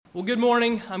Well, good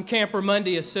morning. I'm Camper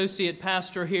Mundy, associate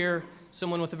pastor here.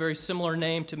 Someone with a very similar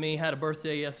name to me had a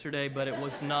birthday yesterday, but it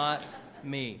was not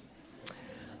me.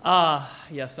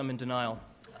 Yes, I'm in denial.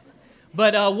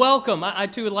 But welcome. I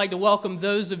too would like to welcome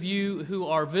those of you who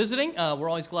are visiting. We're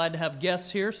always glad to have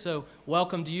guests here, so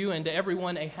welcome to you and to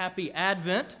everyone a happy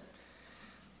Advent.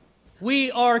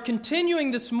 We are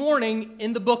continuing this morning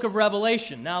in the book of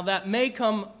Revelation. Now, that may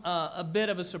come a bit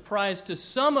of a surprise to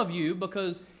some of you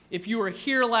because if you were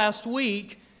here last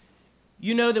week,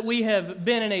 you know that we have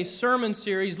been in a sermon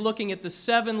series looking at the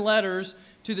 7 letters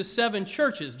to the 7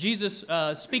 churches. Jesus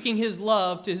speaking his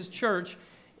love to his church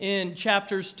in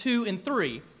chapters 2 and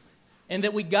 3, and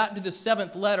that we got to the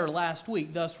 7th letter last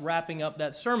week, thus wrapping up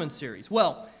that sermon series.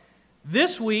 Well,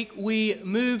 this week we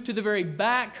move to the very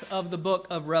back of the book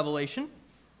of Revelation,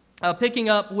 picking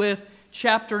up with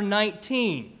chapter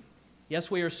 19. Yes,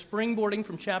 we are springboarding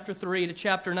from chapter 3 to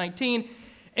chapter 19.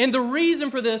 And the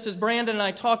reason for this, as Brandon and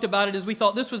I talked about it, is we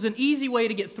thought this was an easy way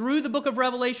to get through the book of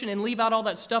Revelation and leave out all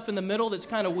that stuff in the middle that's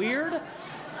kind of weird.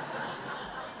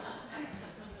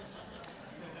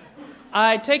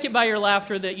 I take it by your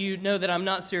laughter that you know that I'm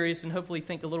not serious and hopefully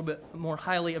think a little bit more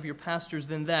highly of your pastors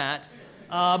than that.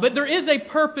 But there is a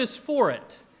purpose for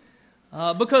it.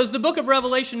 Because the book of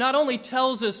Revelation not only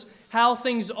tells us how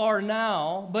things are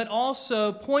now, but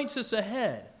also points us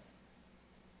ahead.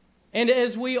 And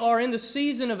as we are in the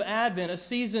season of Advent, a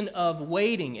season of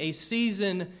waiting, a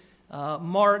season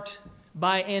marked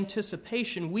by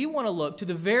anticipation, we want to look to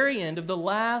the very end of the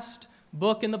last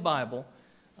book in the Bible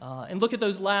and look at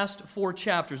those last 4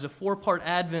 chapters, a 4-part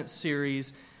Advent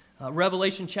series,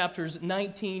 Revelation chapters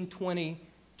 19, 20,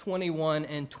 21,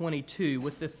 and 22,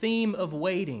 with the theme of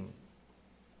waiting.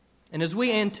 And as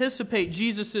we anticipate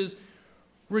Jesus'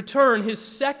 return, his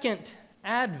second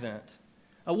Advent,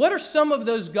 what are some of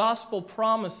those gospel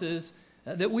promises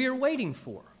that we are waiting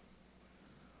for?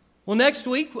 Well, next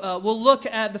week, we'll look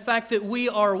at the fact that we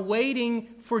are waiting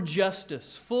for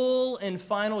justice, full and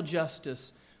final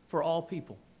justice for all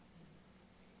people.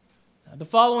 The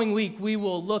following week, we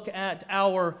will look at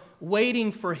our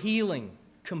waiting for healing,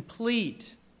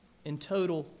 complete and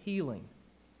total healing.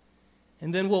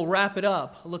 And then we'll wrap it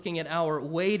up looking at our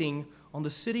waiting on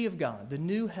the city of God, the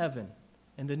new heaven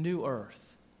and the new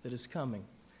earth that is coming.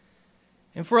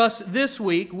 And for us this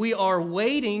week, we are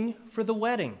waiting for the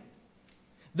wedding,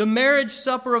 the marriage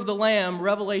supper of the Lamb,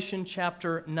 Revelation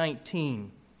chapter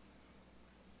 19.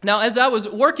 Now, as I was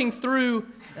working through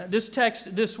this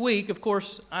text this week, of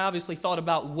course, I obviously thought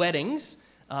about weddings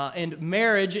and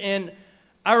marriage. And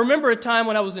I remember a time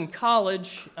when I was in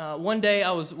college, one day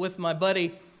I was with my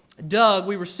buddy Doug.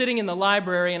 We were sitting in the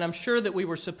library, and I'm sure that we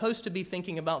were supposed to be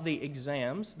thinking about the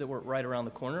exams that were right around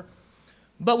the corner.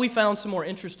 But we found some more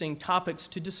interesting topics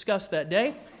to discuss that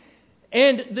day.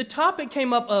 And the topic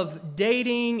came up of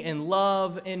dating and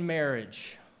love and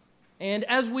marriage. And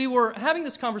as we were having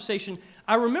this conversation,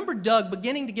 I remember Doug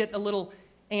beginning to get a little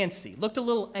antsy, looked a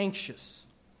little anxious.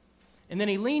 And then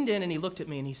he leaned in and he looked at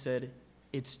me and he said,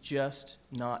 "It's just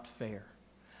not fair.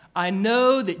 I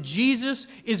know that Jesus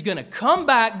is going to come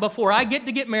back before I get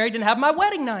to get married and have my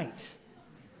wedding night."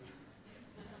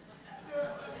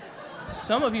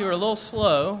 Some of you are a little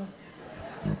slow,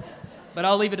 but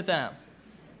I'll leave it at that.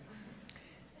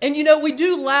 And you know, we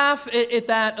do laugh at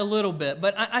that a little bit,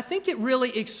 but I think it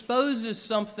really exposes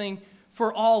something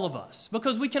for all of us,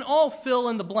 because we can all fill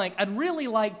in the blank. I'd really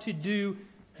like to do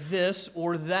this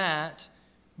or that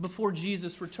before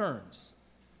Jesus returns.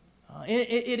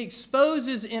 It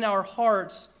exposes in our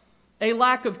hearts a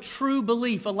lack of true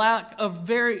belief, a lack of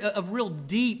real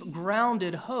deep,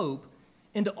 grounded hope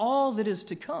into all that is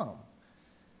to come.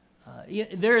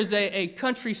 There is a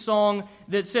country song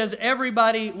that says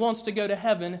everybody wants to go to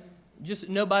heaven, just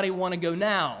nobody want to go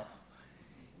now.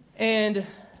 And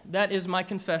that is my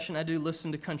confession. I do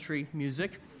listen to country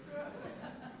music.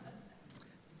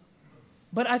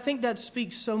 But I think that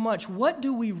speaks so much. What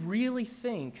do we really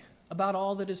think about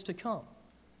all that is to come?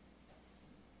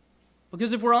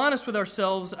 Because if we're honest with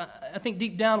ourselves, I think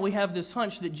deep down we have this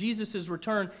hunch that Jesus'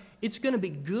 return, it's going to be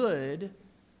good.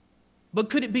 But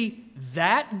could it be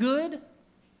that good?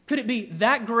 Could it be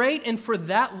that great? And for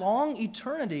that long?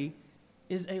 Eternity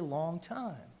is a long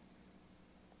time.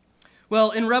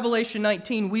 Well, in Revelation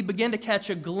 19, we begin to catch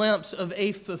a glimpse of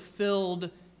a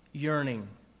fulfilled yearning.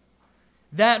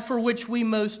 That for which we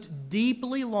most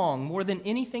deeply long more than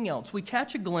anything else. We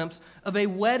catch a glimpse of a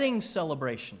wedding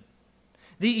celebration.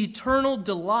 The eternal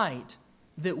delight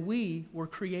that we were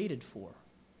created for.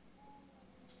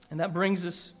 And that brings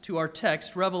us to our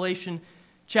text, Revelation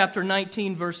chapter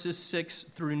 19, verses 6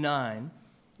 through 9.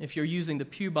 If you're using the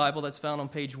Pew Bible, that's found on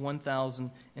page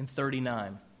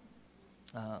 1039.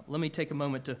 Let me take a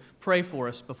moment to pray for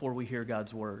us before we hear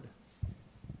God's word.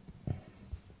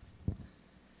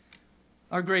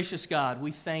 Our gracious God,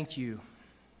 we thank you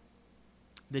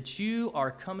that you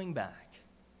are coming back,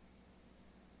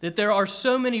 that there are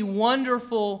so many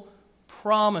wonderful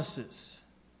promises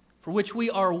for which we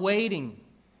are waiting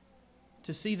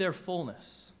to see their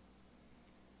fullness.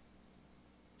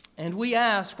 And we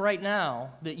ask right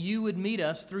now that you would meet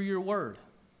us through your word,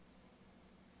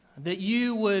 that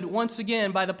you would once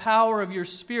again, by the power of your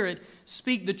Spirit,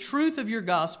 speak the truth of your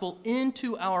gospel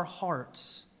into our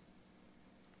hearts.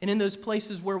 And in those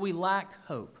places where we lack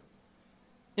hope,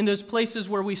 in those places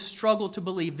where we struggle to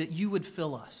believe, that you would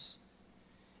fill us,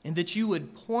 and that you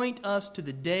would point us to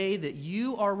the day that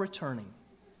you are returning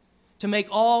to make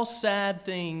all sad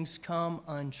things come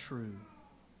untrue.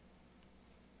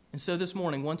 And so this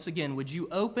morning, once again, would you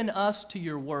open us to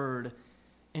your word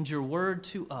and your word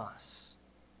to us?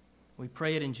 We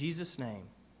pray it in Jesus' name.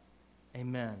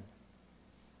 Amen.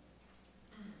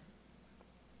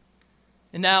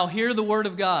 And now, hear the word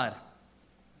of God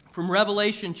from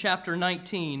Revelation chapter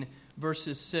 19,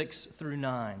 verses 6 through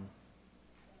 9.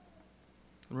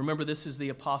 And remember, this is the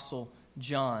Apostle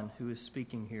John who is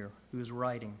speaking here, who is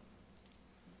writing.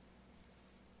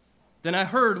 Then I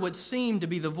heard what seemed to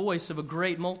be the voice of a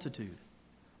great multitude,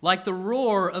 like the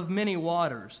roar of many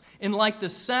waters, and like the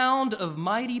sound of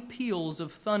mighty peals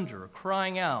of thunder,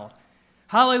 crying out,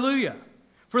 Hallelujah!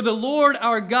 For the Lord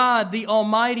our God, the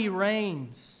Almighty,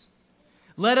 reigns.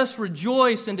 Let us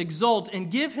rejoice and exult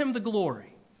and give him the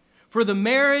glory. For the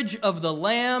marriage of the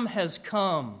Lamb has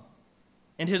come,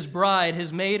 and his bride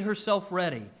has made herself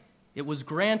ready. It was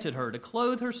granted her to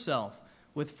clothe herself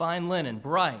with fine linen,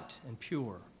 bright and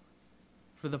pure.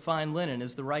 For the fine linen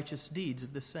is the righteous deeds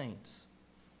of the saints.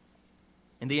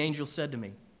 And the angel said to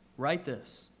me, Write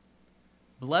this,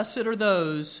 Blessed are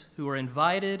those who are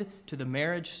invited to the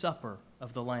marriage supper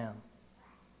of the Lamb.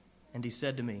 And he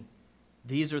said to me,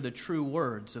 These are the true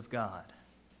words of God.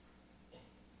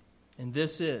 And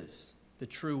this is the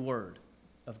true word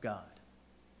of God.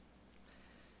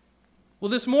 Well,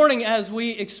 this morning, as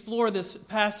we explore this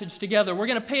passage together, we're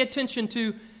going to pay attention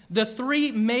to the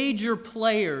three major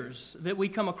players that we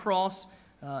come across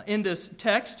in this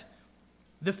text: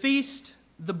 the feast,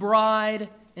 the bride,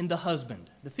 and the husband.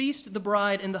 The feast, the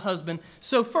bride, and the husband.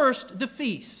 So first, the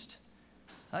feast.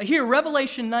 Here,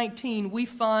 Revelation 19, we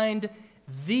find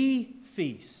the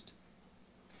feast.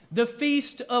 The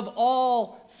feast of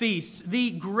all feasts,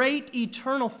 the great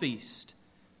eternal feast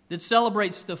that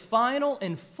celebrates the final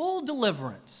and full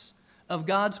deliverance of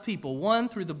God's people, won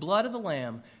through the blood of the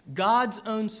Lamb, God's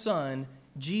own Son,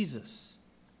 Jesus.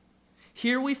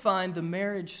 Here we find the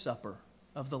marriage supper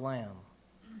of the Lamb.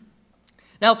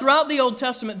 Now, throughout the Old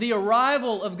Testament, the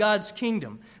arrival of God's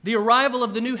kingdom, the arrival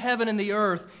of the new heaven and the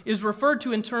earth, is referred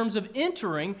to in terms of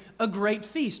entering a great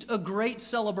feast, a great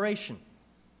celebration.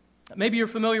 Maybe you're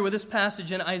familiar with this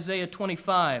passage in Isaiah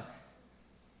 25.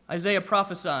 Isaiah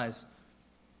prophesies,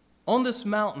 On this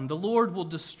mountain the Lord will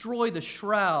destroy the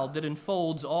shroud that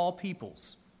enfolds all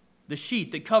peoples, the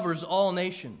sheet that covers all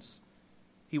nations.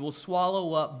 He will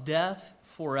swallow up death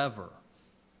forever.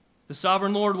 The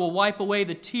sovereign Lord will wipe away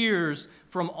the tears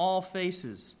from all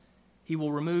faces. He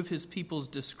will remove his people's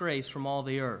disgrace from all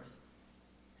the earth.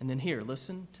 And then here,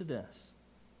 listen to this.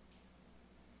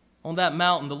 On that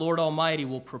mountain, the Lord Almighty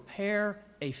will prepare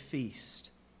a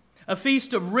feast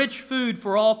of rich food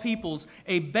for all peoples,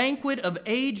 a banquet of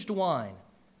aged wine,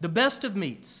 the best of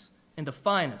meats, and the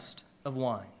finest of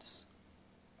wines.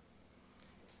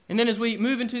 And then as we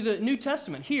move into the New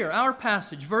Testament, here, our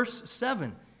passage, verse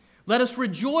 7, let us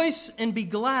rejoice and be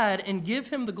glad and give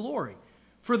him the glory,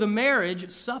 for the marriage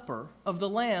supper of the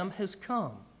Lamb has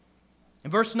come.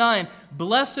 In verse 9,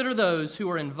 blessed are those who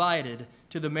are invited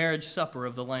to the marriage supper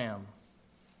of the Lamb.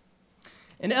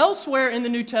 And elsewhere in the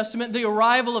New Testament, the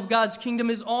arrival of God's kingdom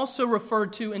is also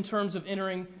referred to in terms of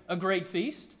entering a great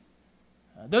feast.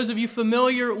 Those of you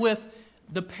familiar with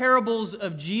the parables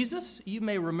of Jesus, you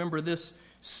may remember this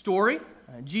story.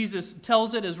 Jesus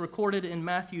tells it as recorded in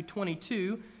Matthew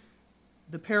 22,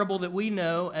 the parable that we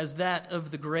know as that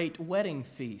of the great wedding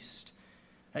feast.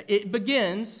 It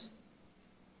begins,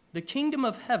 the kingdom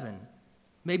of heaven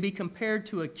may be compared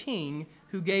to a king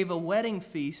who gave a wedding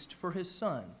feast for his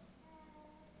son.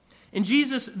 And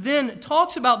Jesus then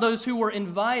talks about those who were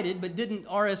invited but didn't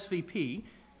RSVP,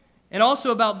 and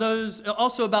also about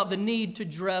the need to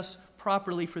dress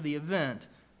properly for the event.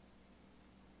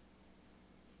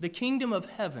 The kingdom of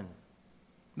heaven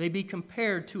may be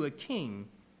compared to a king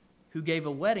who gave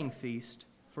a wedding feast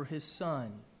for his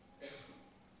son.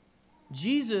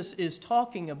 Jesus is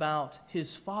talking about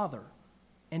his Father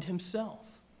and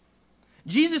himself.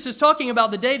 Jesus is talking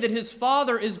about the day that his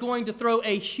Father is going to throw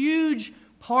a huge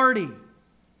party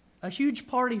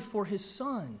for his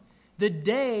Son, the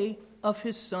day of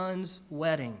his Son's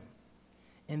wedding.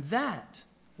 And that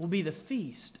will be the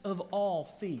feast of all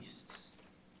feasts.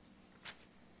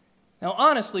 Now,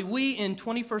 honestly, we in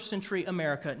 21st century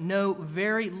America know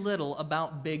very little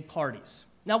about big parties.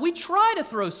 Now, we try to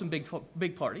throw some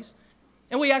big parties,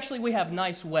 and we have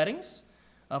nice weddings,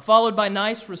 followed by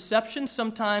nice receptions,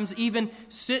 sometimes even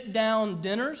sit-down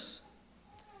dinners.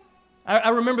 I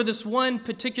remember this one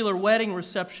particular wedding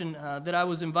reception that I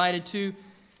was invited to.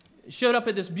 Showed up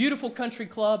at this beautiful country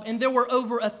club, and there were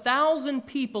over 1,000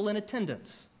 people in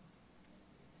attendance.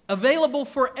 Available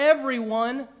for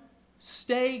everyone,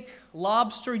 steak,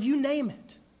 lobster, you name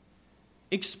it.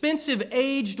 Expensive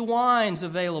aged wines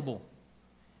available.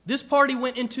 This party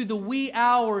went into the wee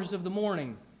hours of the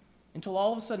morning until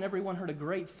all of a sudden everyone heard a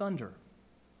great thunder.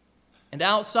 And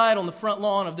outside on the front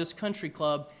lawn of this country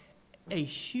club, a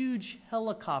huge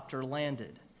helicopter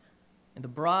landed. And the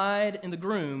bride and the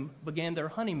groom began their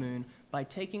honeymoon by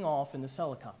taking off in this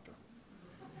helicopter.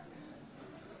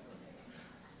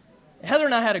 Heather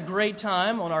and I had a great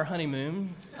time on our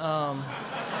honeymoon.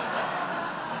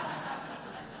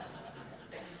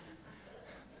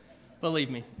 Believe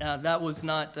me, that was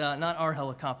not our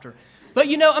helicopter. But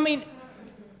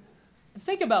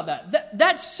think about that.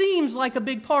 That seems like a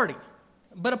big party.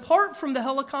 But apart from the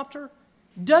helicopter,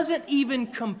 doesn't even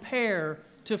compare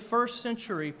to first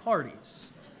century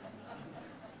parties.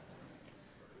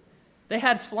 They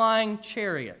had flying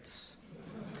chariots.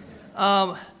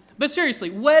 But seriously,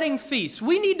 wedding feasts.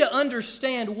 We need to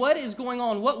understand what is going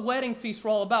on, what wedding feasts are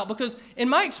all about. Because in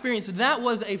my experience, that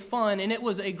was a fun and it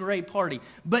was a great party.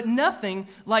 But nothing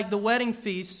like the wedding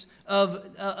feasts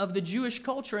of the Jewish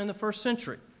culture in the first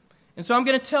century. And so I'm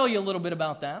going to tell you a little bit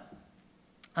about that.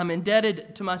 I'm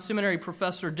indebted to my seminary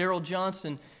professor, Darrell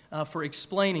Johnson, for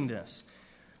explaining this.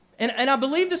 And I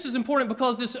believe this is important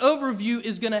because this overview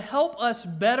is going to help us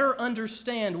better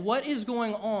understand what is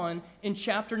going on in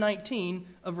chapter 19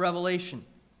 of Revelation.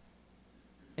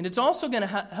 And it's also going to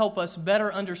help us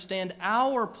better understand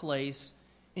our place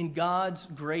in God's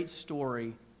great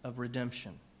story of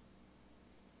redemption.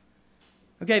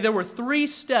 Okay, there were 3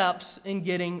 steps in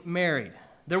getting married.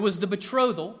 There was the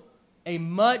betrothal, a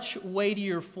much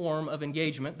weightier form of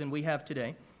engagement than we have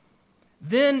today.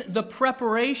 Then the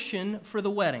preparation for the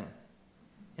wedding.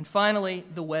 And finally,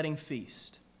 the wedding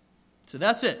feast. So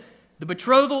that's it. The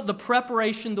betrothal, the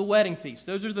preparation, the wedding feast.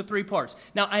 Those are the 3 parts.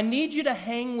 Now, I need you to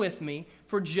hang with me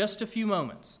for just a few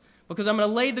moments because I'm going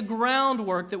to lay the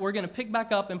groundwork that we're going to pick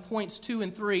back up in points 2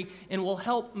 and 3 and will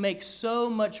help make so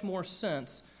much more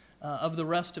sense of the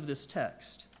rest of this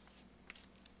text.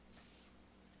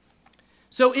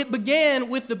 So it began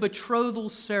with the betrothal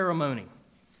ceremony.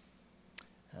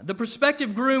 The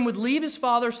prospective groom would leave his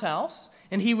father's house,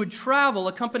 and he would travel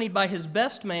accompanied by his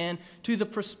best man to the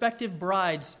prospective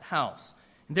bride's house.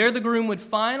 There the groom would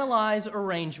finalize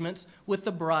arrangements with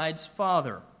the bride's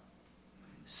father,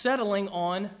 settling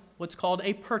on what's called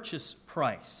a purchase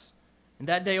price. And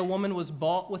that day a woman was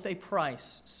bought with a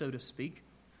price, so to speak.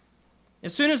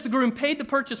 As soon as the groom paid the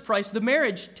purchase price, the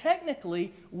marriage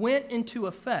technically went into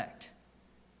effect.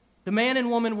 The man and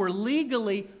woman were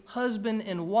legally husband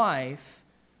and wife,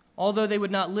 although they would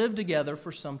not live together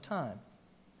for some time.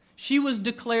 She was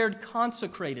declared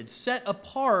consecrated, set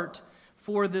apart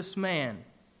for this man.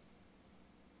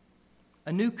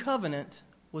 A new covenant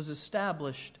was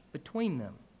established between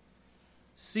them,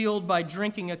 sealed by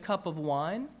drinking a cup of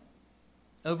wine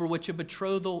over which a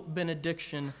betrothal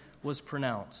benediction was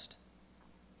pronounced.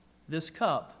 This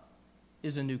cup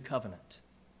is a new covenant.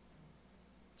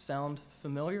 Sound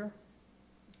familiar?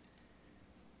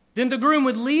 Then the groom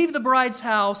would leave the bride's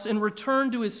house and return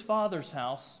to his father's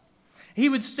house. He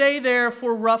would stay there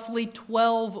for roughly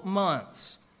 12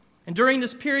 months. And during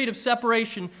this period of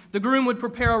separation, the groom would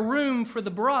prepare a room for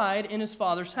the bride in his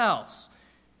father's house.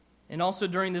 And also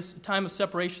during this time of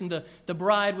separation, the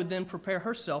bride would then prepare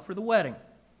herself for the wedding.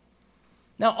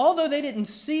 Now, although they didn't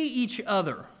see each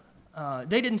other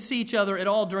at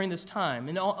all during this time,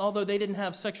 and although they didn't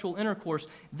have sexual intercourse,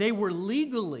 they were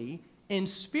legally and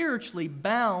spiritually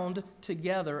bound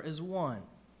together as one.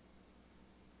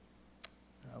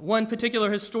 One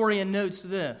particular historian notes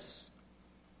this: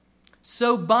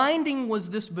 so binding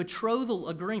was this betrothal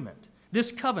agreement, this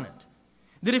covenant,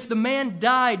 that if the man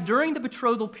died during the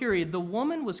betrothal period, the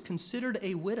woman was considered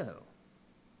a widow.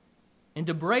 And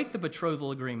to break the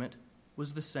betrothal agreement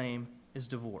was the same as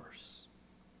divorce.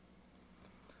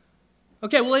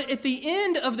 Okay, well, at the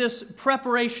end of this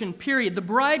preparation period, the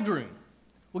bridegroom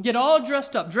would get all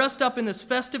dressed up in this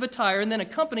festive attire, and then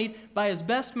accompanied by his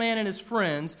best man and his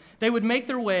friends, they would make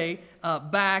their way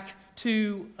back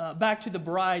to the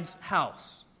bride's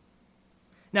house.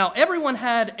 Now, everyone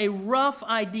had a rough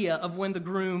idea of when the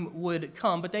groom would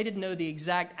come, but they didn't know the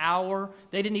exact hour.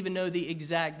 They didn't even know the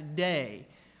exact day.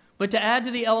 But to add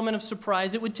to the element of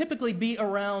surprise, it would typically be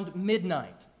around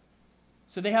midnight.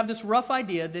 So they have this rough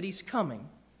idea that he's coming.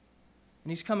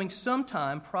 And he's coming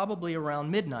sometime, probably around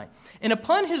midnight. And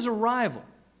upon his arrival,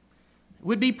 it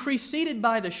would be preceded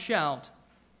by the shout,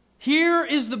 "Here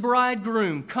is the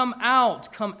bridegroom, come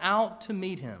out to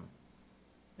meet him."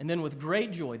 And then with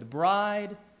great joy, the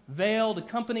bride, veiled,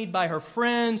 accompanied by her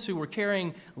friends who were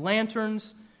carrying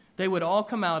lanterns, they would all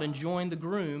come out and join the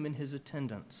groom in his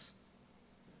attendance.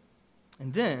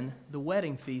 And then the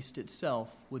wedding feast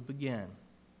itself would begin.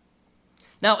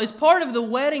 Now, as part of the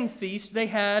wedding feast, they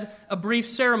had a brief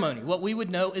ceremony, what we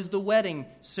would know as the wedding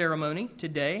ceremony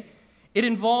today. It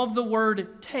involved the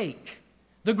word take.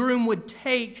 The groom would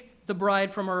take the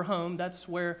bride from her home. That's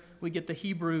where we get the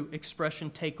Hebrew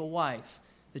expression, take a wife,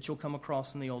 that you'll come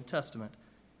across in the Old Testament.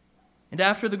 And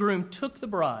after the groom took the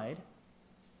bride,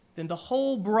 then the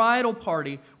whole bridal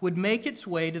party would make its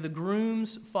way to the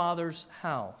groom's father's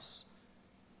house.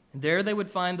 And there they would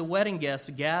find the wedding guests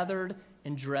gathered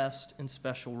and dressed in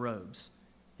special robes.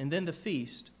 And then the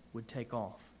feast would take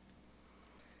off.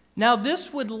 Now,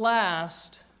 this would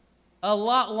last a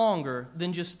lot longer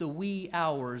than just the wee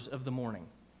hours of the morning.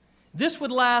 This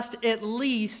would last at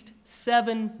least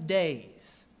 7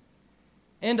 days,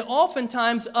 and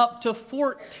oftentimes up to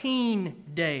 14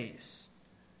 days.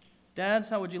 Dads,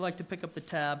 how would you like to pick up the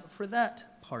tab for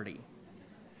that party?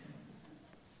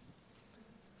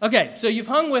 Okay, so you've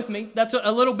hung with me. That's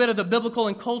a little bit of the biblical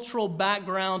and cultural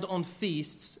background on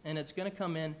feasts, and it's going to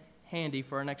come in handy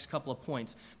for our next couple of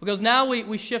points. Because now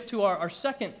we shift to our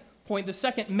second point, the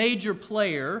second major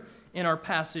player in our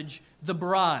passage, the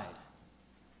bride.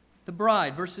 The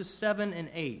bride, verses 7 and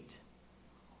 8.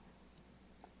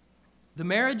 The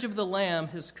marriage of the Lamb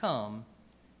has come,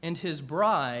 and his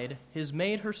bride has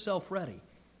made herself ready.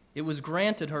 It was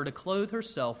granted her to clothe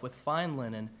herself with fine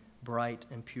linen, bright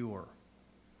and pure.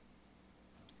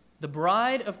 The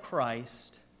bride of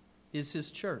Christ is his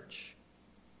church,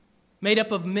 made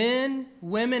up of men,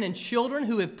 women, and children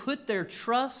who have put their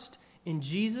trust in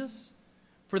Jesus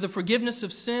for the forgiveness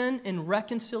of sin and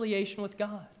reconciliation with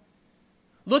God,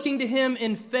 looking to him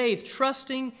in faith,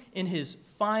 trusting in his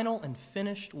final and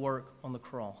finished work on the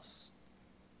cross.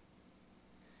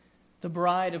 The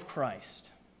bride of Christ.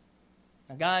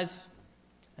 Now, guys,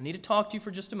 I need to talk to you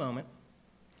for just a moment.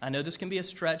 I know this can be a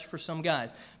stretch for some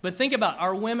guys, but think about it.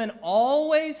 Our women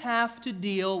always have to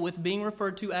deal with being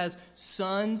referred to as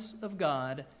sons of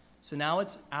God, so now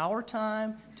it's our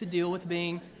time to deal with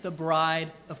being the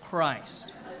bride of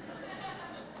Christ.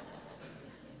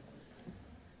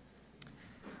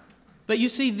 But you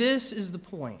see, this is the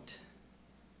point.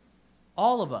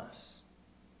 All of us,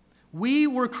 we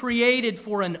were created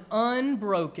for an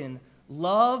unbroken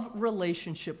love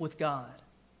relationship with God.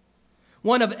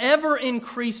 One of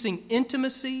ever-increasing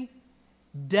intimacy,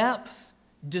 depth,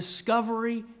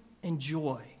 discovery, and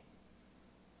joy.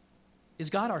 Is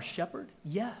God our shepherd?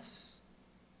 Yes.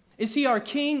 Is he our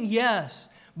king? Yes.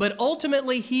 But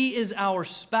ultimately, he is our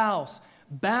spouse,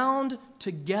 bound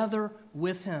together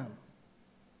with him.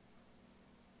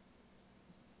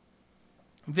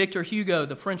 Victor Hugo,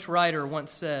 the French writer,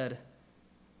 once said,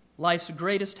 "Life's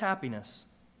greatest happiness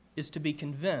is to be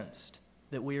convinced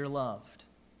that we are loved."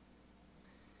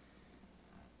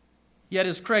 Yet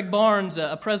as Craig Barnes,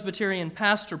 a Presbyterian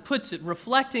pastor, puts it,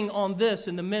 reflecting on this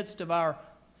in the midst of our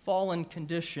fallen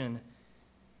condition,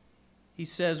 he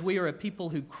says, "We are a people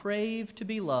who crave to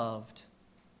be loved,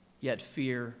 yet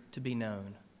fear to be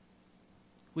known."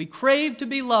 We crave to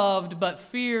be loved, but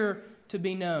fear to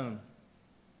be known.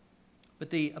 But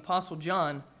the Apostle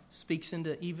John speaks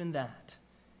into even that.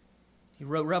 He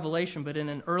wrote Revelation, but in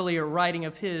an earlier writing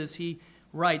of his, he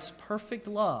writes, "Perfect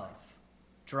love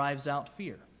drives out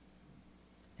fear."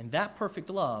 And that perfect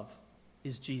love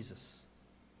is Jesus.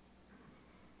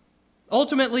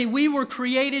 Ultimately, we were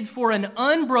created for an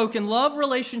unbroken love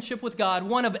relationship with God,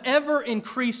 one of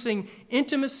ever-increasing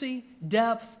intimacy,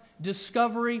 depth,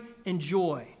 discovery, and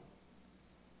joy.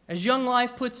 As Young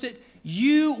Life puts it,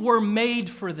 you were made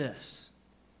for this.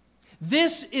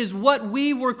 This is what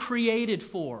we were created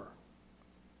for.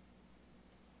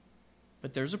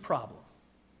 But there's a problem.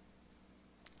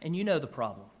 And you know the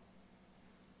problem.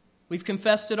 We've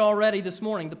confessed it already this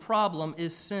morning. The problem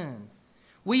is sin.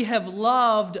 We have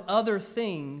loved other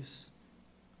things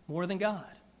more than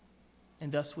God,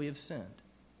 and thus we have sinned.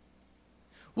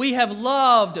 We have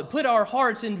loved, put our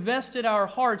hearts, invested our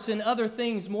hearts in other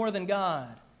things more than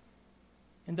God.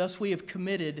 And thus we have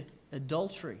committed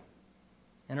adultery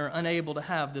and are unable to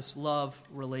have this love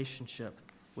relationship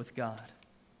with God.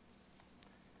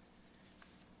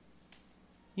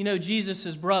 You know,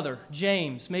 Jesus' brother,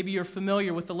 James, maybe you're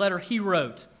familiar with the letter he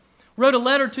wrote a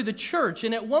letter to the church,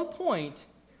 and at one point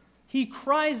he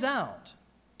cries out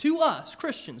to us,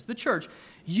 Christians, the church,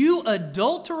 "You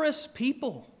adulterous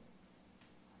people."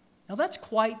 Now that's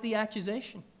quite the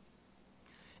accusation.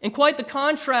 And quite the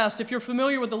contrast. If you're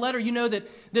familiar with the letter, you know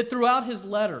that throughout his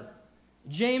letter,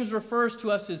 James refers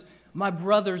to us as my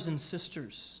brothers and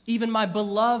sisters, even my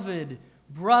beloved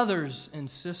brothers and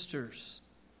sisters.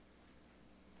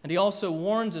 And he also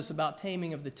warns us about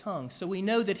taming of the tongue. So we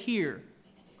know that here,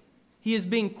 he is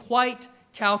being quite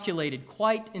calculated,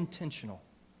 quite intentional.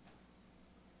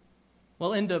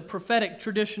 Well, in the prophetic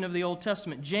tradition of the Old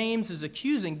Testament, James is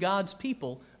accusing God's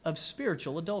people of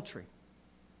spiritual adultery.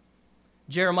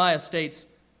 Jeremiah states,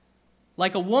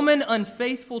 "Like a woman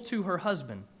unfaithful to her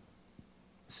husband,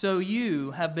 so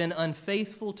you have been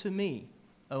unfaithful to me,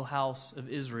 O house of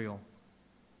Israel."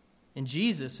 And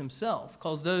Jesus himself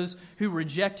calls those who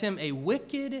reject him a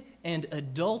wicked and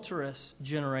adulterous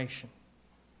generation.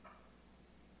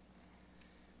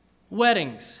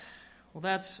 Weddings. Well,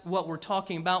 that's what we're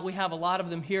talking about. We have a lot of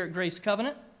them here at Grace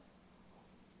Covenant.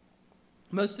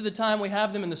 Most of the time we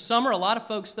have them in the summer. A lot of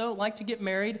folks, though, like to get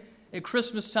married at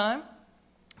Christmas time.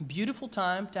 Beautiful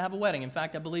time to have a wedding. In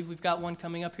fact, I believe we've got one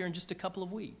coming up here in just a couple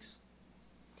of weeks.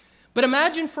 But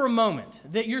imagine for a moment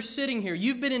that you're sitting here.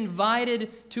 You've been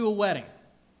invited to a wedding.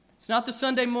 It's not the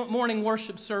Sunday morning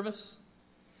worship service.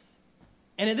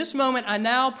 And at this moment, I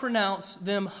now pronounce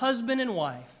them husband and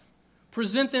wife,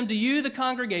 present them to you, the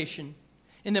congregation,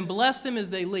 and then bless them as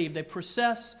they leave. They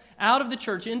process out of the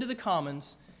church into the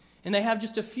commons, and they have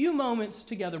just a few moments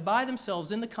together by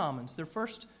themselves in the commons, their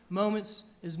first moments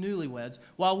as newlyweds,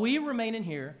 while we remain in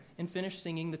here and finish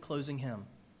singing the closing hymn.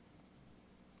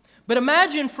 But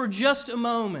imagine for just a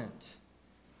moment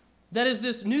that as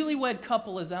this newlywed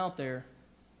couple is out there,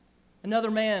 another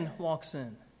man walks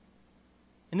in.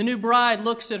 And the new bride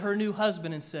looks at her new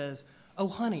husband and says, "Oh,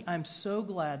 honey, I'm so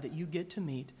glad that you get to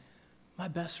meet my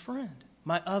best friend,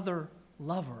 my other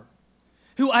lover,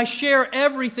 who I share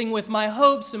everything with, my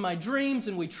hopes and my dreams,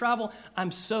 and we travel.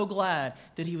 I'm so glad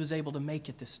that he was able to make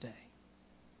it this day."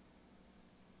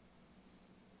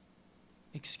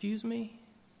 Excuse me?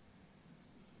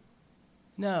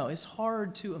 No, it's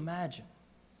hard to imagine.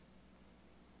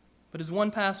 But as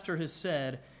one pastor has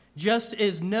said, just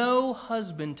as no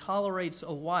husband tolerates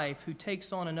a wife who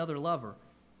takes on another lover,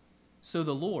 so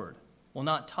the Lord will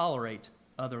not tolerate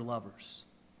other lovers.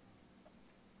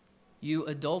 You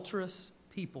adulterous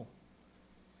people.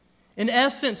 In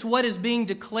essence, what is being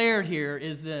declared here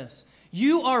is this: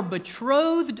 you are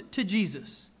betrothed to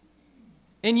Jesus,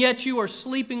 and yet you are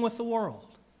sleeping with the world.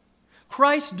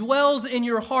 Christ dwells in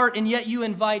your heart, and yet you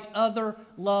invite other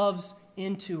loves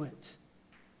into it,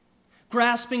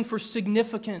 grasping for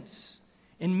significance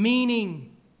and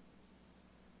meaning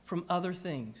from other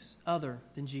things other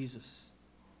than Jesus.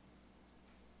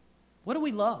 What do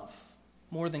we love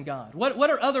more than God? What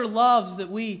are other loves that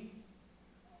we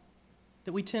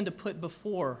tend to put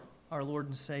before our Lord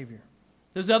and Savior?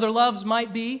 Those other loves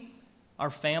might be our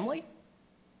family,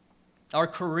 our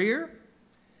career,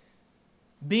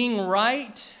 being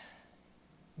right,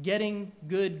 getting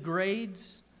good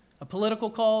grades, a political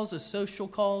cause, a social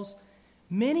cause,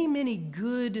 many, many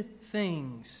good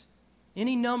things,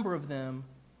 any number of them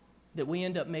that we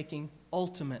end up making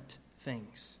ultimate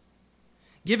things.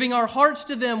 Giving our hearts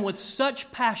to them with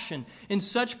such passion and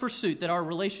such pursuit that our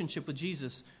relationship with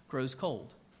Jesus grows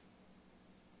cold.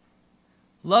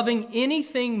 Loving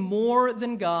anything more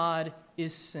than God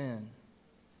is sin.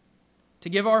 To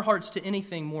give our hearts to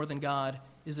anything more than God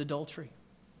is adultery.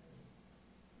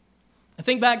 I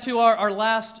think back to our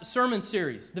last sermon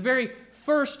series, the very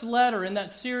first letter in that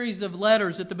series of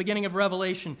letters at the beginning of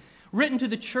Revelation, written to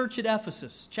the church at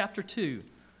Ephesus, chapter 2.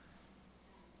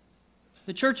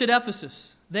 The church at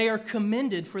Ephesus, they are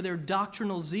commended for their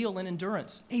doctrinal zeal and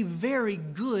endurance, a very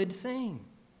good thing.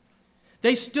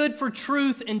 They stood for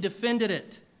truth and defended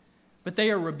it, but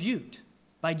they are rebuked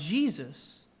by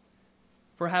Jesus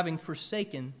for having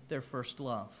forsaken their first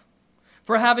love,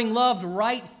 for having loved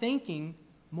right thinking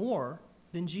more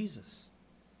than Jesus.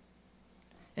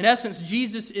 In essence,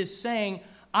 Jesus is saying,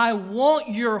 I want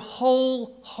your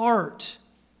whole heart,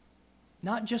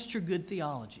 not just your good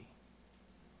theology.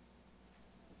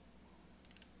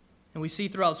 And we see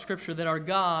throughout Scripture that our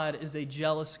God is a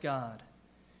jealous God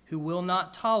who will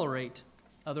not tolerate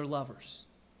other lovers.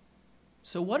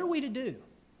 So what are we to do?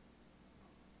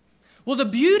 Well, the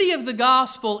beauty of the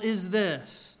gospel is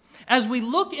this. As we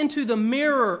look into the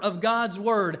mirror of God's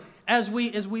word, as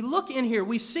we look in here,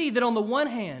 we see that on the one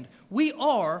hand, we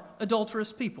are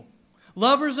adulterous people,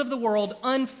 lovers of the world,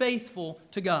 unfaithful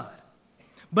to God.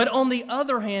 But on the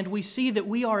other hand, we see that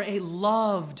we are a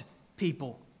loved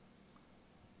people,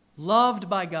 loved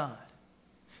by God,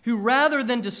 who rather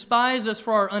than despise us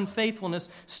for our unfaithfulness,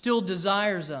 still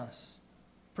desires us,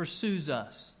 pursues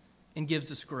us, and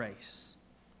gives us grace.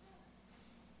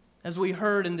 As we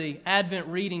heard in the Advent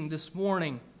reading this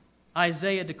morning,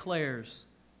 Isaiah declares,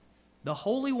 "The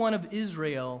Holy One of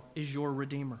Israel is your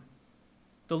Redeemer.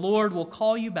 The Lord will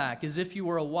call you back as if you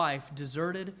were a wife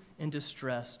deserted and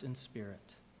distressed in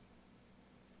spirit."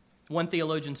 One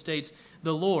theologian states,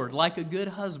 "The Lord, like a good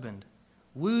husband,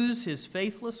 woos his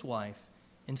faithless wife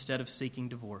instead of seeking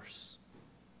divorce."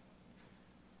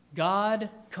 God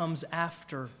comes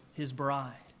after his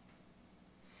bride.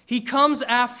 He comes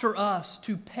after us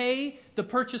to pay the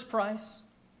purchase price,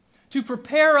 to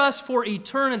prepare us for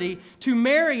eternity, to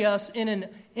marry us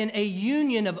in a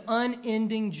union of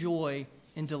unending joy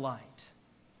and delight.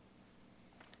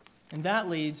 And that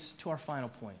leads to our final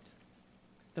point.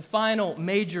 The final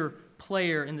major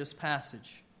player in this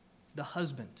passage, the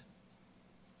husband.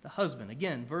 The husband.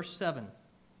 Again, verse 7.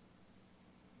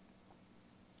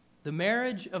 "The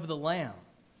marriage of the Lamb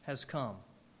has come,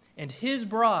 and his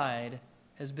bride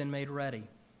has been made ready."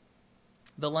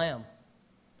 The Lamb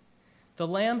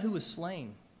who was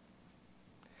slain.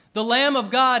 The Lamb of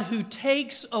God who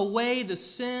takes away the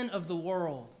sin of the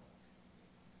world.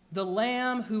 The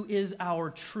Lamb who is our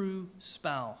true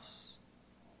spouse.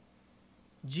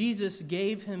 Jesus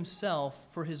gave himself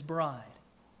for his bride,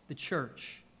 the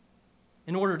church,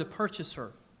 in order to purchase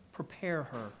her, prepare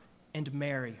her, and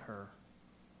marry her.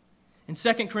 In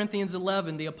 2 Corinthians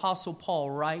 11, the Apostle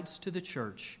Paul writes to the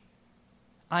church,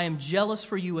 "I am jealous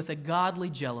for you with a godly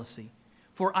jealousy,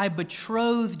 for I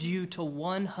betrothed you to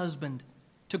one husband,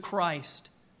 to Christ,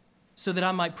 so that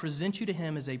I might present you to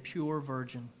him as a pure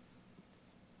virgin."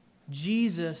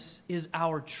 Jesus is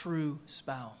our true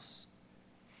spouse.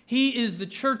 He is the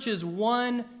church's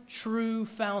one true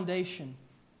foundation.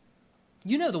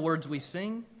 You know the words we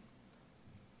sing.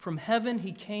 "From heaven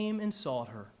he came and sought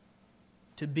her,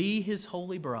 to be his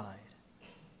holy bride.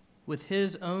 With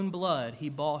his own blood he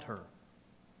bought her,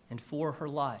 and for her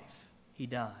life he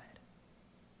died."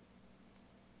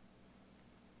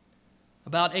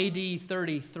 About AD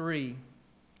 33,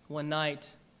 one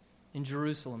night in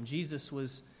Jerusalem, Jesus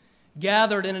was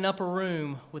gathered in an upper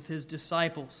room with his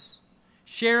disciples,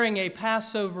 sharing a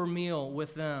Passover meal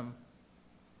with them.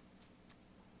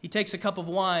 He takes a cup of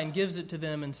wine, gives it to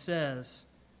them, and says,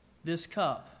 "This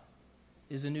cup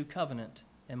is a new covenant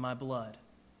in my blood."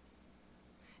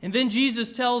 And then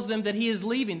Jesus tells them that he is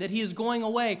leaving, that he is going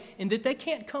away, and that they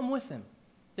can't come with him.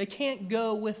 They can't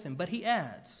go with him. But he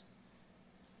adds,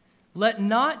 "Let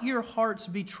not your hearts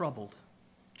be troubled.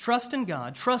 Trust in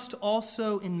God. Trust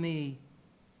also in me.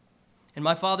 In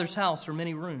my Father's house are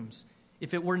many rooms.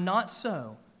 If it were not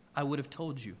so, I would have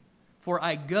told you. For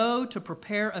I go to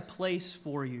prepare a place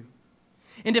for you.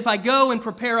 And if I go and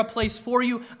prepare a place for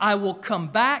you, I will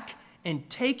come back and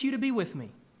take you to be with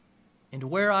me. And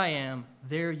where I am,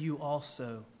 there you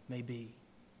also may be."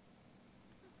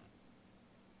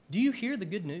 Do you hear the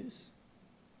good news?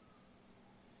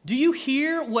 Do you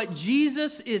hear what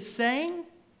Jesus is saying?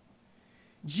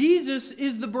 Jesus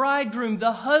is the bridegroom,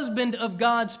 the husband of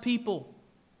God's people.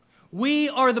 We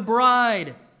are the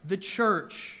bride, the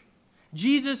church.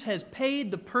 Jesus has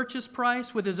paid the purchase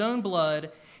price with his own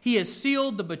blood. He has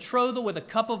sealed the betrothal with a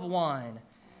cup of wine.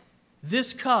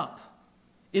 This cup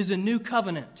is a new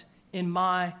covenant in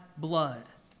my blood.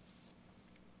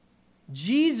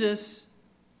 Jesus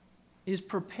is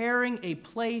preparing a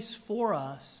place for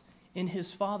us in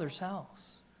his Father's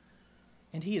house.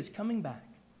 And he is coming back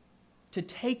to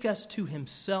take us to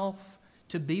himself,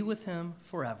 to be with him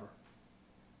forever.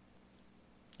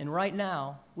 And right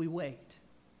now, we wait.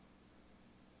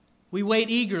 We wait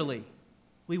eagerly.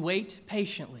 We wait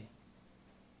patiently.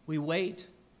 We wait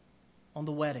on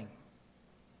the wedding,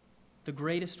 the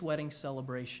greatest wedding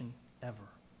celebration ever.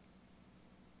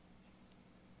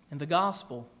 And the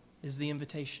gospel is the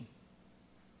invitation.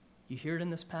 You hear it in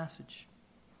this passage.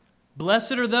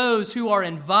 Blessed are those who are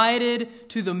invited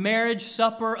to the marriage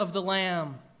supper of the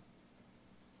Lamb.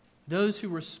 Those who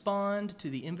respond to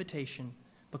the invitation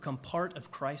become part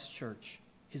of Christ's church,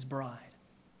 his bride.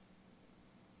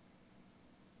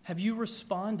 Have you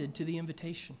responded to the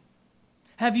invitation?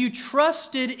 Have you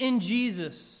trusted in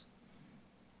Jesus?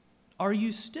 Are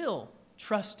you still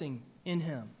trusting in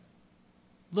him,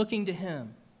 looking to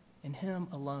him and him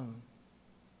alone?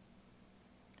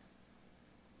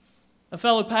 A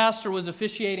fellow pastor was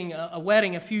officiating a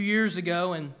wedding a few years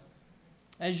ago, and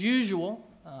as usual,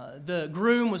 the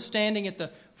groom was standing at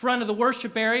the front of the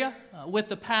worship area with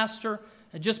the pastor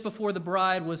just before the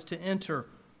bride was to enter.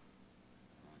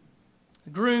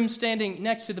 The groom standing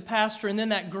next to the pastor, and then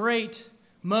that great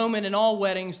moment in all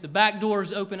weddings, the back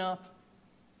doors open up,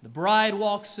 the bride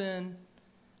walks in,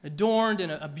 adorned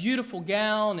in a beautiful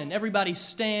gown, and everybody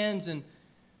stands, and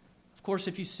of course,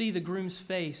 if you see the groom's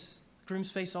face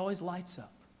always lights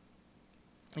up,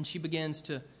 and she begins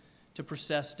to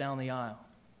process down the aisle.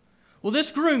 Well,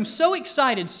 this groom, so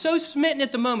excited, so smitten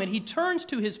at the moment, he turns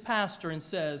to his pastor and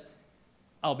says,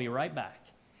 "I'll be right back."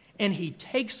 And he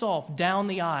takes off down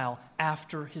the aisle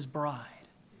after his bride.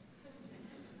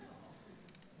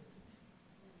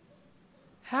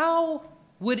 How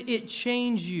would it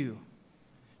change you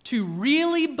to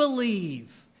really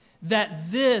believe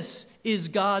that this is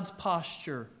God's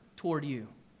posture toward you?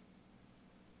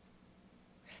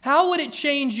 How would it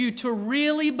change you to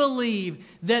really believe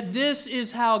that this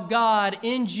is how God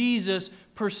in Jesus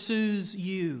pursues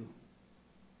you?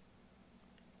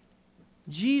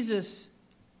 Jesus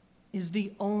is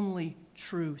the only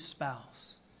true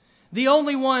spouse, the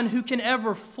only one who can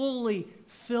ever fully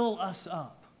fill us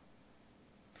up.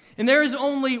 And there is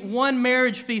only one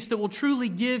marriage feast that will truly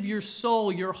give your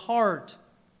soul, your heart,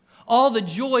 all the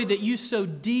joy that you so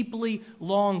deeply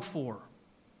long for.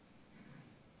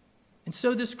 And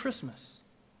so this Christmas,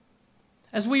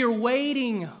 as we are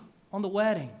waiting on the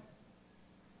wedding,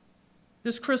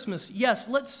 this Christmas, yes,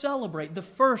 let's celebrate the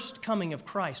first coming of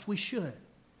Christ. We should.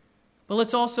 But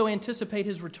let's also anticipate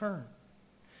His return.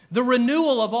 The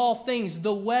renewal of all things,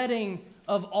 the wedding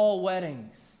of all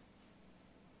weddings.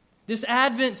 This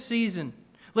Advent season,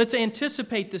 let's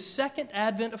anticipate the second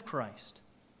advent of Christ.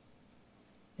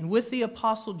 And with the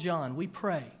Apostle John, we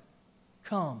pray,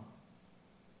 "Come,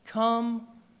 come,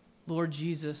 Lord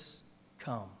Jesus,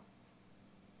 come."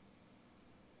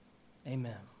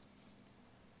 Amen.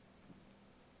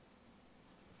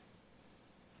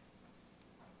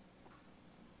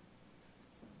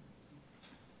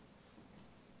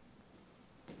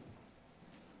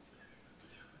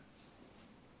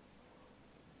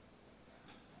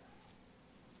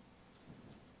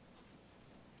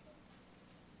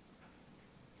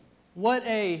 What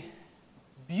a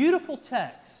beautiful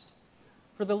text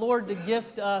for the Lord to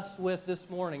gift us with this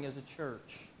morning as a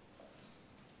church.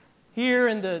 Here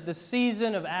in the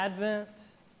season of Advent,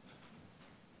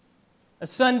 a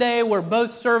Sunday where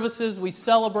both services we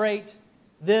celebrate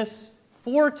this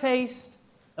foretaste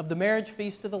of the marriage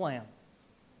feast of the Lamb,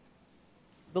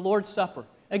 the Lord's Supper,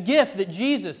 a gift that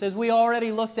Jesus, as we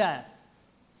already looked at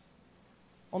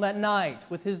on that night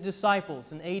with His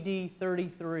disciples in AD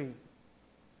 33,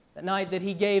 that night that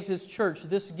He gave His church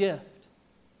this gift,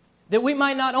 that we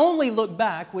might not only look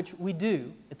back, which we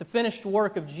do, at the finished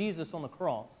work of Jesus on the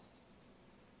cross,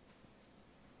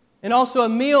 and also a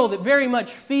meal that very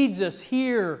much feeds us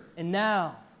here and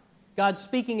now, God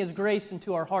speaking His grace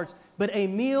into our hearts, but a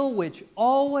meal which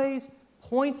always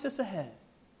points us ahead,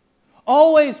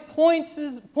 always points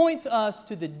us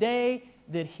to the day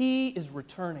that He is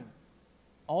returning,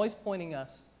 always pointing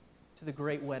us to the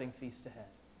great wedding feast ahead.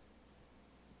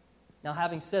 Now,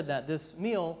 having said that, this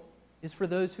meal is for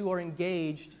those who are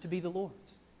engaged to be the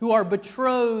Lord's, who are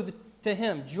betrothed to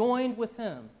Him, joined with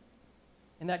Him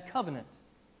in that covenant.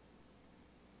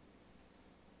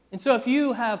 And so if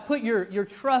you have put your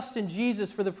trust in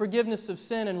Jesus for the forgiveness of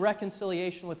sin and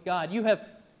reconciliation with God, you have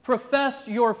professed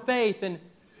your faith and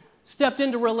stepped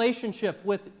into relationship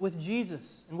with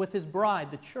Jesus and with His bride,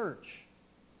 the church,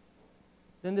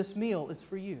 then this meal is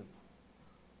for you.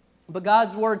 But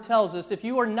God's Word tells us if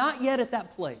you are not yet at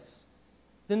that place,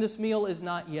 then this meal is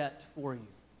not yet for you.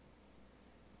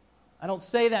 I don't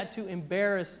say that to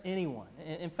embarrass anyone.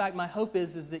 In fact, my hope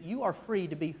is that you are free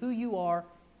to be who you are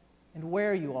and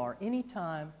where you are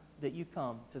anytime that you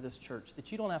come to this church,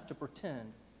 that you don't have to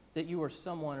pretend that you are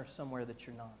someone or somewhere that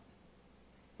you're not.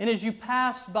 And as you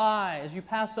pass by, as you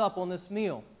pass up on this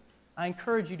meal, I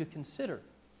encourage you to consider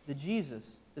the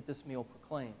Jesus that this meal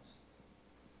proclaims.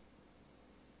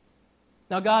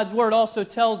 Now, God's Word also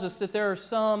tells us that there are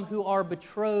some who are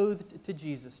betrothed to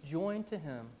Jesus, joined to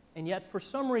Him, and yet for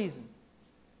some reason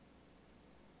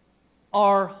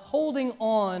are holding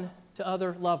on to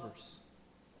other lovers,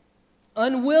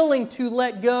 unwilling to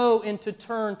let go and to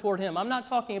turn toward Him. I'm not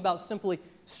talking about simply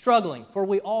struggling, for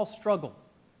we all struggle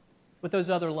with those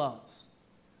other loves,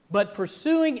 but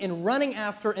pursuing and running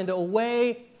after and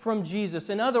away from Jesus.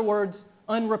 In other words,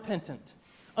 unrepentant,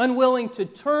 unwilling to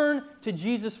turn to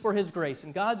Jesus for His grace.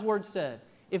 And God's Word said,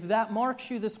 if that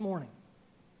marks you this morning,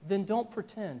 then don't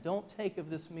pretend, don't take of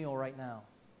this meal right now.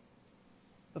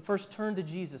 But first turn to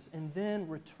Jesus and then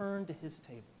return to His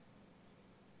table.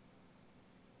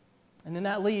 And then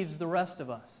that leaves the rest of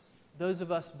us, those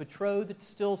of us betrothed,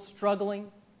 still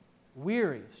struggling,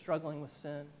 weary of struggling with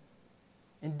sin,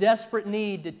 in desperate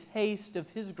need to taste of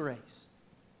His grace,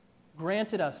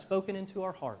 granted us, spoken into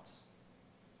our hearts,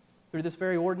 through this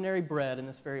very ordinary bread and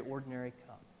this very ordinary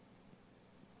cup.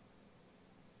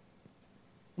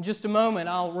 In just a moment,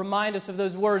 I'll remind us of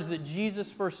those words that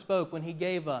Jesus first spoke when He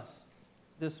gave us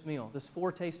this meal, this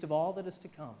foretaste of all that is to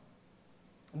come.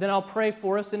 Then I'll pray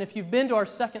for us, and if you've been to our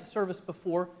second service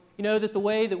before, you know that the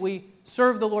way that we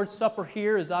serve the Lord's Supper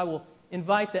here is I will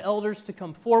invite the elders to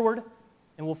come forward,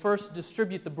 and we'll first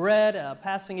distribute the bread,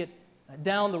 passing it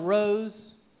down the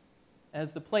rows.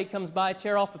 As the plate comes by,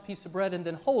 tear off a piece of bread and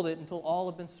then hold it until all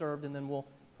have been served, and then we'll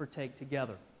partake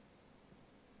together.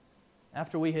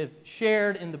 After we have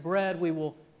shared in the bread, we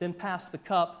will then pass the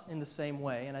cup in the same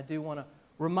way. And I do want to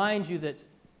remind you that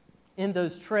in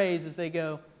those trays, as they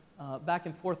go back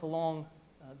and forth along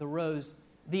the rows,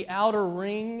 the outer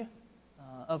ring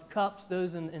of cups,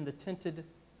 those in the tinted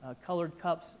colored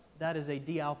cups, that is a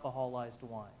de-alcoholized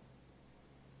wine.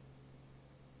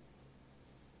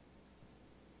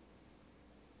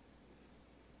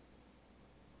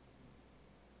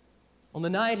 On the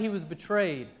night He was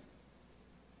betrayed,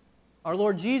 our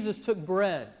Lord Jesus took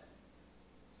bread,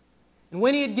 and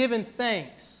when He had given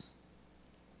thanks,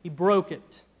 He broke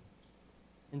it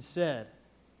and said,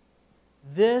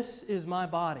 "This is my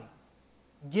body,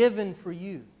 given for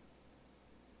you.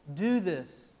 Do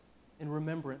this in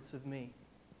remembrance of me."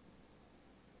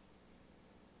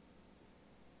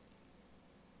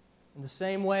 In the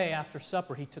same way, after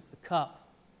supper, He took the cup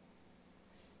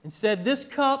and said, "This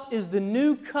cup is the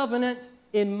new covenant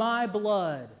in my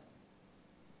blood,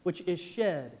 which is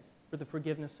shed for the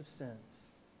forgiveness of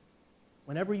sins.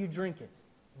 Whenever you drink it,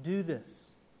 do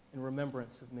this in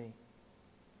remembrance of me."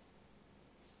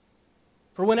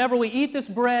 For whenever we eat this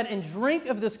bread and drink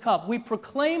of this cup, we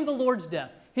proclaim the Lord's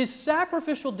death, His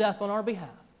sacrificial death on our behalf,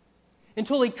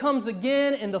 until He comes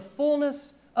again in the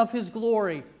fullness of His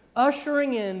glory,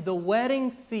 ushering in the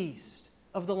wedding feast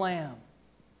of the Lamb,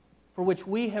 for which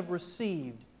we have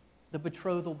received the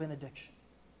betrothal benediction.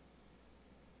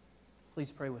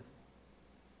 Please pray with me.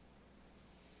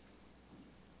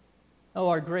 Oh,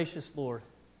 our gracious Lord,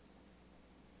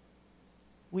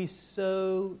 we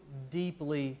so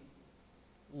deeply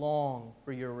long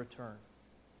for Your return.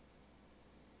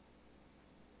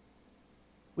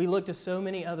 We look to so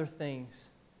many other things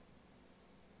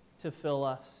to fill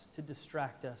us, to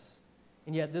distract us,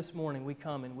 and yet this morning we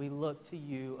come and we look to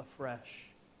You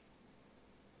afresh.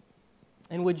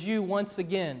 And would You once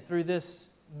again, through this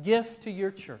gift to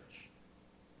Your church,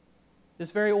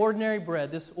 this very ordinary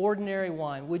bread, this ordinary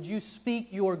wine, would You speak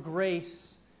Your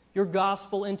grace, Your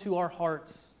gospel into our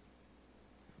hearts?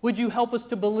 Would You help us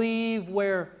to believe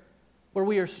where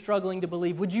we are struggling to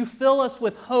believe? Would You fill us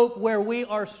with hope where we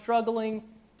are struggling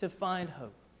to find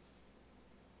hope?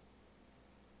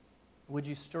 Would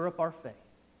You stir up our faith?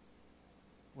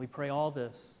 We pray all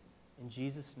this in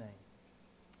Jesus' name.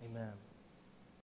 Amen.